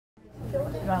You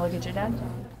want to look at your dad?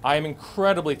 I am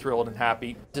incredibly thrilled and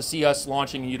happy to see us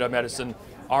launching in UW Medicine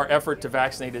our effort to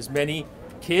vaccinate as many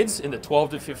kids in the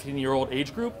 12 to 15-year-old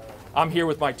age group. I'm here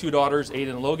with my two daughters, Aiden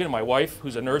and Logan, and my wife,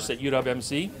 who's a nurse at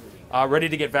UW-MC, ready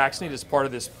to get vaccinated as part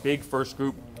of this big first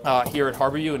group here at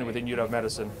Harborview and within UW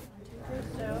Medicine.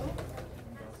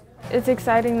 It's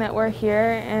exciting that we're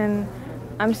here, and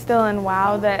I'm still in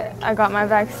wow that I got my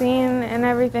vaccine and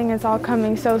everything. It's all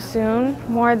coming so soon,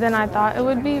 more than I thought it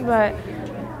would be, but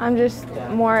I'm just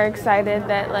more excited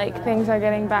that things are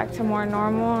getting back to more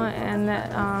normal, and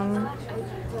that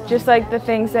just the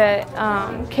things that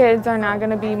kids are now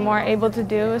going to be more able to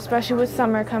do, especially with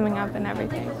summer coming up and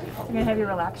everything. I'm going to have you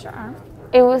relax your arm.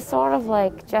 It was sort of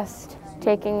like just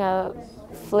taking a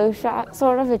flu shot,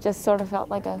 sort of. It just sort of felt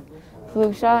like a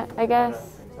flu shot, I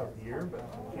guess.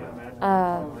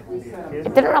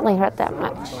 It didn't really hurt that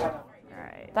much. All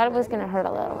right. Thought it was going to hurt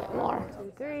a little bit more.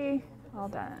 2, 3, all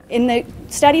done. In the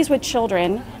studies with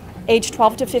children, age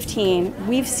 12 to 15,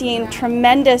 we've seen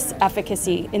tremendous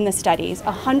efficacy in the studies,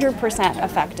 100%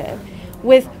 effective,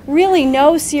 with really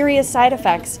no serious side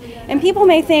effects. And people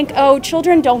may think, oh,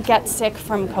 children don't get sick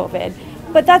from COVID,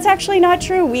 but that's actually not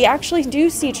true. We actually do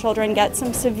see children get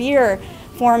some severe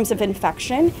forms of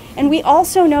infection, and we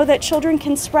also know that children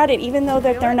can spread it. Even though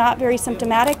that they're not very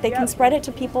symptomatic, they can spread it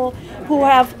to people who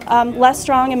have less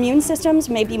strong immune systems,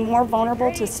 may be more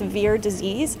vulnerable to severe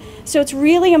disease. So it's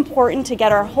really important to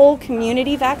get our whole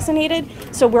community vaccinated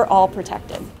so we're all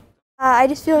protected. I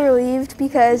just feel relieved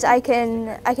because I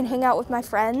can hang out with my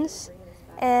friends,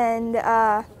 and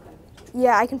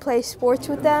yeah, I can play sports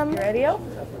with them. Radio?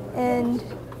 And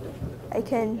I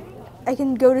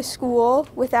can go to school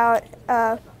without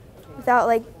the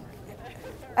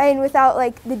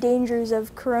dangers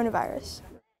of coronavirus.